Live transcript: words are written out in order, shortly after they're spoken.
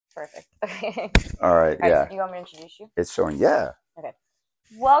Perfect. Okay. All right, yeah. So do you want me to introduce you? It's showing, yeah. Okay.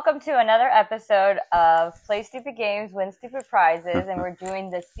 Welcome to another episode of Play Stupid Games, Win Stupid Prizes, and we're doing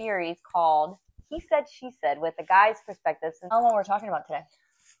this series called He Said, She Said with the guy's perspective. So what we're talking about today.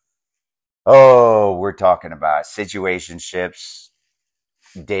 Oh, we're talking about situationships,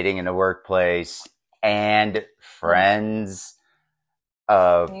 dating in the workplace, and friends.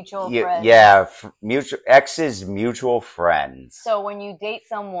 Mutual friends. Yeah, exes, mutual friends. So when you date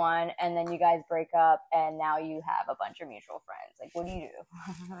someone and then you guys break up and now you have a bunch of mutual friends, like what do you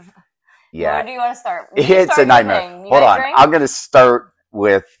do? Yeah. Where do you want to start? It's a nightmare. Hold on. I'm going to start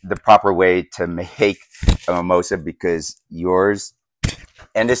with the proper way to make a mimosa because yours,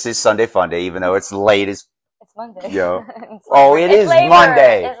 and this is Sunday Fun Day, even though it's late as It's Monday. Yo. It is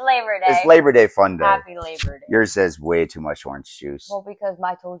Monday. It's Labor Day. It's Labor Day Fun Day. Happy Labor Day. Yours has way too much orange juice. Well, because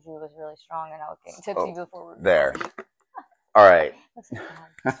I told you it was really strong and I was getting tipsy before we there. All right.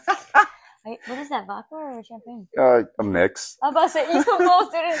 Wait, what is that, vodka or champagne? A mix. I'm about to say, you put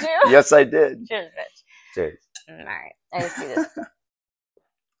both, didn't you? Yes, I did. Cheers, bitch. Cheers. All right. I just do this.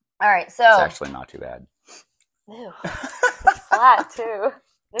 All right, so. It's actually not too bad. Ew. It's flat, too.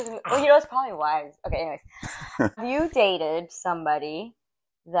 Well, you know, it's probably wise. Okay, anyways. Have you dated somebody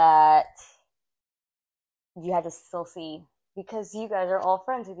that you had to still see because you guys are all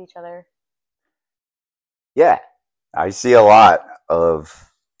friends with each other? Yeah. I see a lot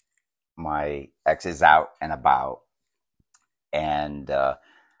of my exes out and about. And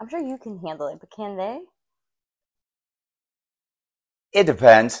I'm sure you can handle it, but can they? It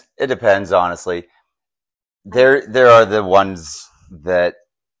depends. It depends, honestly. There are the ones that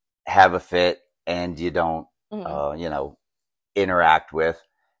have a fit and you don't interact with,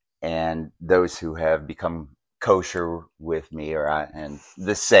 and those who have become kosher with me and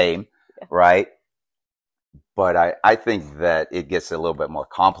the same, right? But I think that it gets a little bit more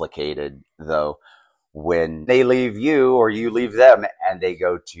complicated though when they leave you or you leave them and they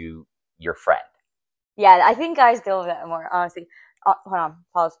go to your friend. Yeah, I think guys deal with that more, honestly. Hold on,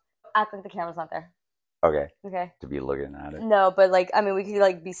 pause. Act like the camera's not there. Okay. Okay. To be looking at it. No, but we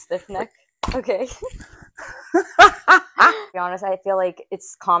could be stiff necked. Okay. To be honest, I feel like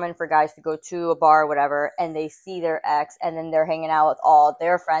it's common for guys to go to a bar or whatever and they see their ex and then they're hanging out with all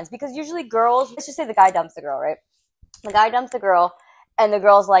their friends because usually girls, let's just say the guy dumps the girl, right? The guy dumps the girl and the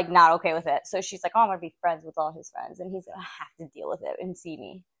girl's not okay with it. So she's like, oh, I'm going to be friends with all his friends and he's going to have to deal with it and see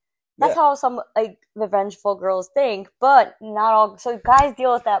me. That's how some revengeful girls think, but not all. So guys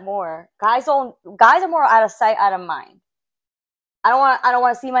deal with that more. Guys are more out of sight, out of mind. I don't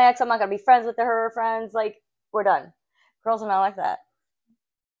want to see my ex. I'm not gonna be friends with her friends. We're done. Girls are not like that.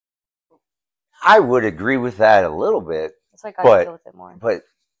 I would agree with that a little bit. It's like guys deal with it more. But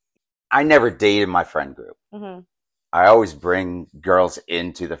I never dated my friend group. Mm-hmm. I always bring girls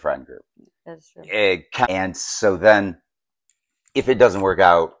into the friend group. That's true. And so then, if it doesn't work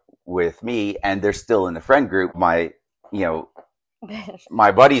out with me and they're still in the friend group, my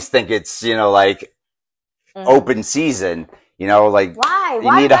buddies think it's open season. Why?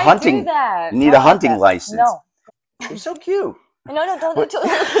 You need a hunting. That? You need a hunting license. No, you're so cute. No, don't.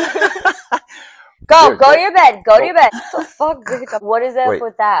 Go to your bed. Go to your bed. What the fuck? What is up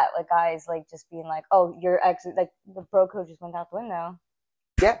with that? Guys, just being oh, your ex, the bro code just went out the window.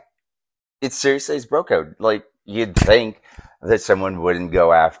 Yeah, it's seriously, it's bro code. You'd think that someone wouldn't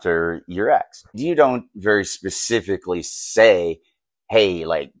go after your ex. You don't very specifically say, hey,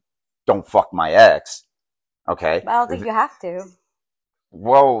 don't fuck my ex. Okay. But I don't think you have to.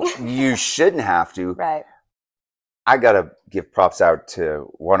 Well, you shouldn't have to. Right. I got to give props out to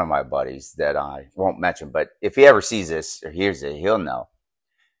one of my buddies that I won't mention, but if he ever sees this or hears it, he'll know.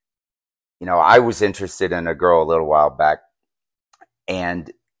 I was interested in a girl a little while back,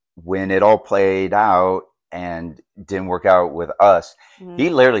 and when it all played out and didn't work out with us, he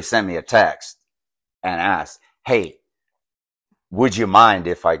literally sent me a text and asked, hey, would you mind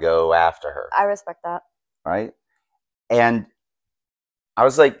if I go after her? I respect that. Right? And I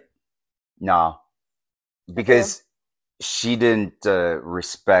was like, no, because she didn't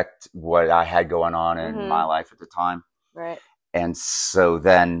respect what I had going on in my life at the time. Right. And so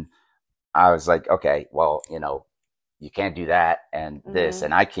then I was like, okay, well, you can't do that and this,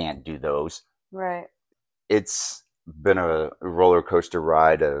 and I can't do those. Right. It's been a roller coaster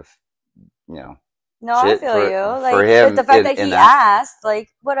ride of, No, I feel you. For him, the fact that he asked,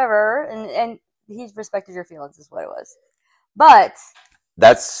 whatever, and he respected your feelings is what it was. But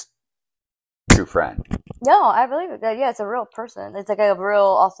that's true friend. No, I believe it. Yeah, it's a real person. It's like a real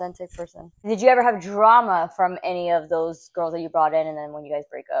authentic person. Did you ever have drama from any of those girls that you brought in, and then when you guys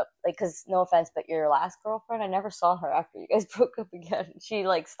break up? Like, because no offense, but your last girlfriend, I never saw her after you guys broke up again. She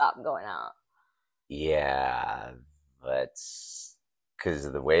like stopped going out. Yeah, that's because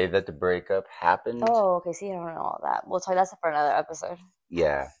of the way that the breakup happened. Oh, okay. See, I don't know all that. We'll talk. That's for another episode.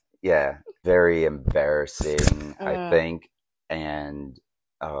 Yeah, very embarrassing, I think, and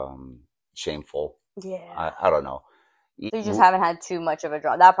shameful. Yeah, I don't know. So you just haven't had too much of a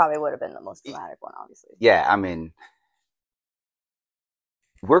drama. That probably would have been the most dramatic one, obviously. Yeah, I mean,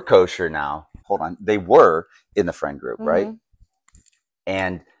 we're kosher now. Hold on, they were in the friend group, right?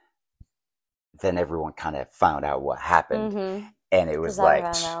 And then everyone kind of found out what happened, and it was like,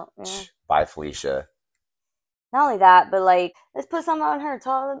 bye, Felicia. Not only that, but like, let's put something on her.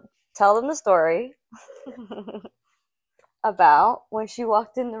 Tell them the story about when she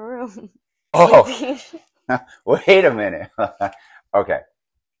walked in the room. Oh, wait a minute. Okay,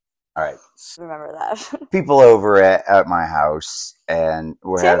 all right. Remember that. People over at my house, and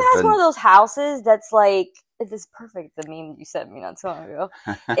Tim has one of those houses that's like, it's perfect. The meme you sent me not so long ago.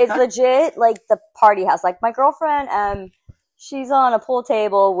 It's legit like the party house. Like my girlfriend, she's on a pool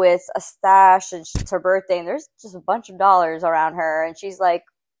table with a stash, and it's her birthday, and there's just a bunch of dollars around her, and she's like,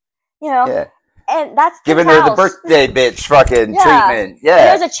 yeah. And that's giving her the birthday bitch fucking treatment. Yeah.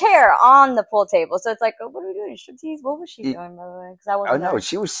 And there's a chair on the pool table, so it's like, oh, what are we doing? Striptease? What was she doing, by the way? Because I wasn't. Oh no,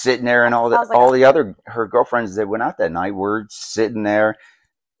 she was sitting there, and all the other her girlfriends that went out that night were sitting there,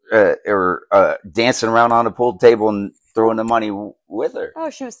 or dancing around on the pool table and throwing the money with her. Oh,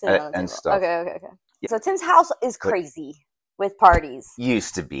 she was sitting on the and table. stuff. Okay. Yeah. So Tim's house is crazy with parties.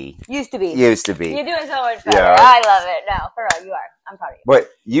 Used to be. You're doing so much better. Yeah. I love it. No, for real, you are. I'm proud of you. But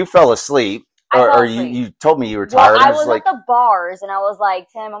you fell asleep. Or you told me you were tired. Well, I was at the bars, and I was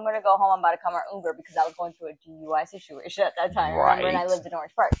like, Tim, I'm going to go home. I'm about to come our Uber because I was going through a DUI situation at that time. Right. Remember, and I lived in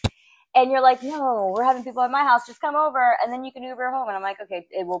Orange Park. And you're like, no, we're having people at my house. Just come over, and then you can Uber home. And I'm like, okay,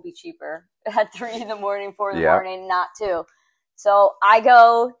 it will be cheaper at 3 in the morning, 4 in the morning, not 2. So I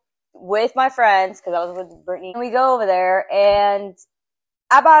go with my friends because I was with Brittany. And we go over there, and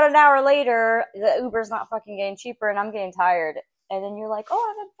about an hour later, the Uber's not fucking getting cheaper, and I'm getting tired. And then you're like, oh,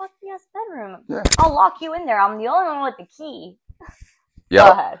 I have a fucking ass bedroom. Yeah. I'll lock you in there. I'm the only one with the key. Yeah.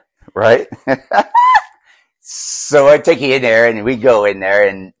 Go ahead. Right? So I take you in there, and we go in there,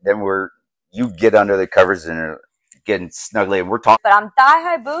 and then you get under the covers and are getting snuggly, and we're talking. But I'm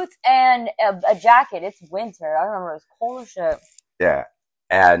thigh-high boots and a jacket. It's winter. I remember it was cold as shit. Yeah.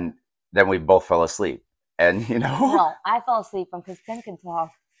 And then we both fell asleep. And, No, I fell asleep because Tim can talk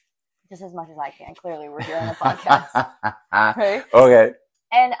just as much as I can. Clearly, we're here on the podcast. Right? Okay.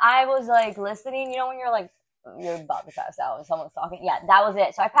 And I was like listening, when you're like, you're about to pass out and someone's talking. Yeah, that was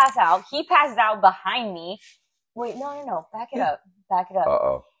it. So I pass out. He passes out behind me. Wait, no. Back it up.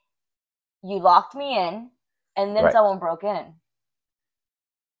 Uh-oh. You locked me in, and then someone broke in.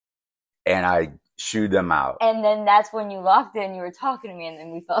 And I shooed them out. And then that's when you locked in, you were talking to me, and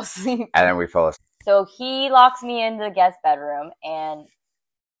then we fell asleep. So he locks me into the guest bedroom, and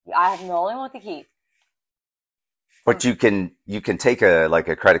I am the only one with the key. But you can take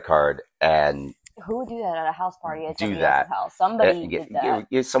a credit card and who would do that at a house party? At do that. House? Somebody did that.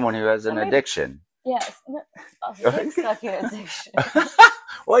 Get someone who has an addiction. Yes, a sucking addiction.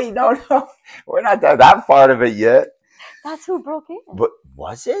 Well, you don't know. We're not that part of it yet. That's who broke in. But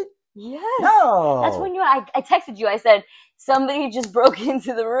was it? Yes. No. That's when I texted you. I said somebody just broke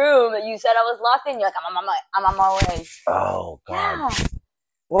into the room. You said I was locked in. You're like, I'm on my way. Oh God. Yeah.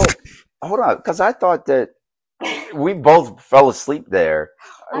 Well, hold on, because I thought that we both fell asleep there.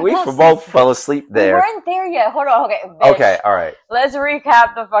 We both fell asleep there. We weren't there yet. Hold on. Okay. Bitch. Okay. All right. Let's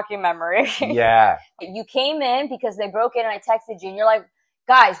recap the fucking memory. Yeah. You came in because they broke in, and I texted you, and you're like,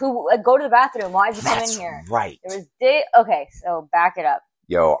 guys, go to the bathroom. Why'd you come in here? Right. Okay. So back it up.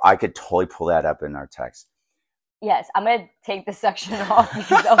 Yo, I could totally pull that up in our text. Yes, I'm gonna take this section off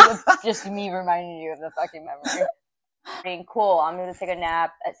because that was just me reminding you of the fucking memory. I mean, cool. I'm gonna take a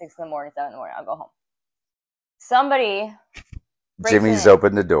nap at 6 in the morning, 7 in the morning. I'll go home. Somebody. Jimmy's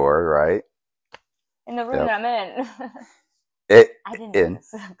opened the door, right? In the room that I'm in. I didn't know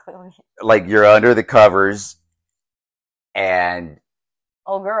this, clearly. Like you're under the covers, and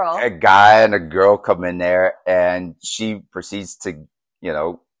girl. A guy and a girl come in there, and she proceeds to,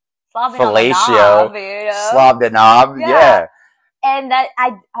 fellatio, slob the knob, yeah. And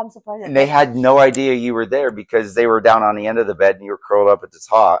I'm surprised. And they had no idea you were there because they were down on the end of the bed and you were curled up at the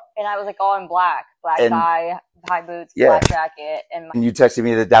top. And I was like all in black tie, high boots, black jacket. And you texted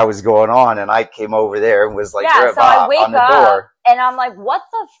me that was going on, and I came over there and was like, so I wake on the up. door. And I'm like, what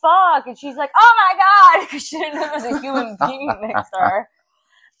the fuck? And she's like, oh my God. Because she didn't know there was a human being next to her.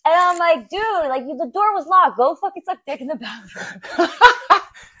 And I'm like, dude, like, the door was locked. Go fucking suck dick in the bathroom.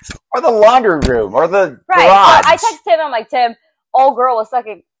 Or the laundry room. Or the right. garage. So I text Tim. I'm like, Tim, old girl was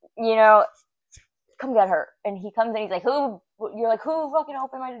sucking, you know, come get her. And he comes in. He's like, who? You're like, who fucking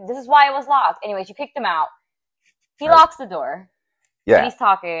opened my door? This is why it was locked. Anyways, you kicked him out. He locks the door. Yeah. And he's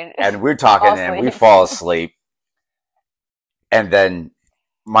talking. And we're talking and we fall asleep. And then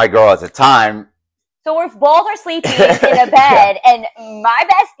my girl at the time. So we're both are sleeping in a bed, and my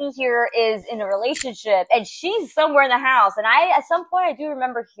bestie here is in a relationship, and she's somewhere in the house. And at some point, I do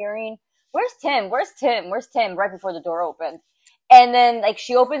remember hearing, "Where's Tim? Where's Tim? Where's Tim?" Right before the door opened, and then like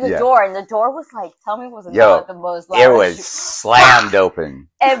she opens the door, and the door was like, tell me, was not the most loud. It was slammed open,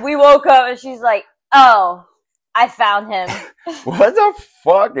 and we woke up, and she's like, "Oh, I found him." What the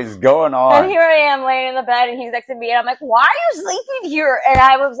fuck is going on? And here I am laying in the bed, and he's next to me, and I'm like, "Why are you sleeping here?" And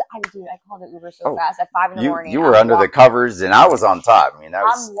I called the Uber so fast at 5 a.m. You were under the covers, and I was on top. I mean, that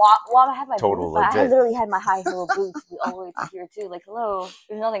was I had my total boots, legit. I literally had my high heel boots all the way to here too. Like, hello,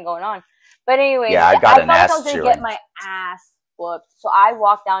 there's nothing going on. But anyway, yeah, I got an ass I was gonna get my ass whooped, so I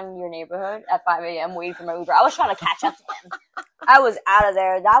walked down your neighborhood at 5 a.m. waiting for my Uber. I was trying to catch up to him. I was out of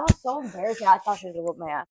there. That was so embarrassing. I thought she was gonna whoop my ass.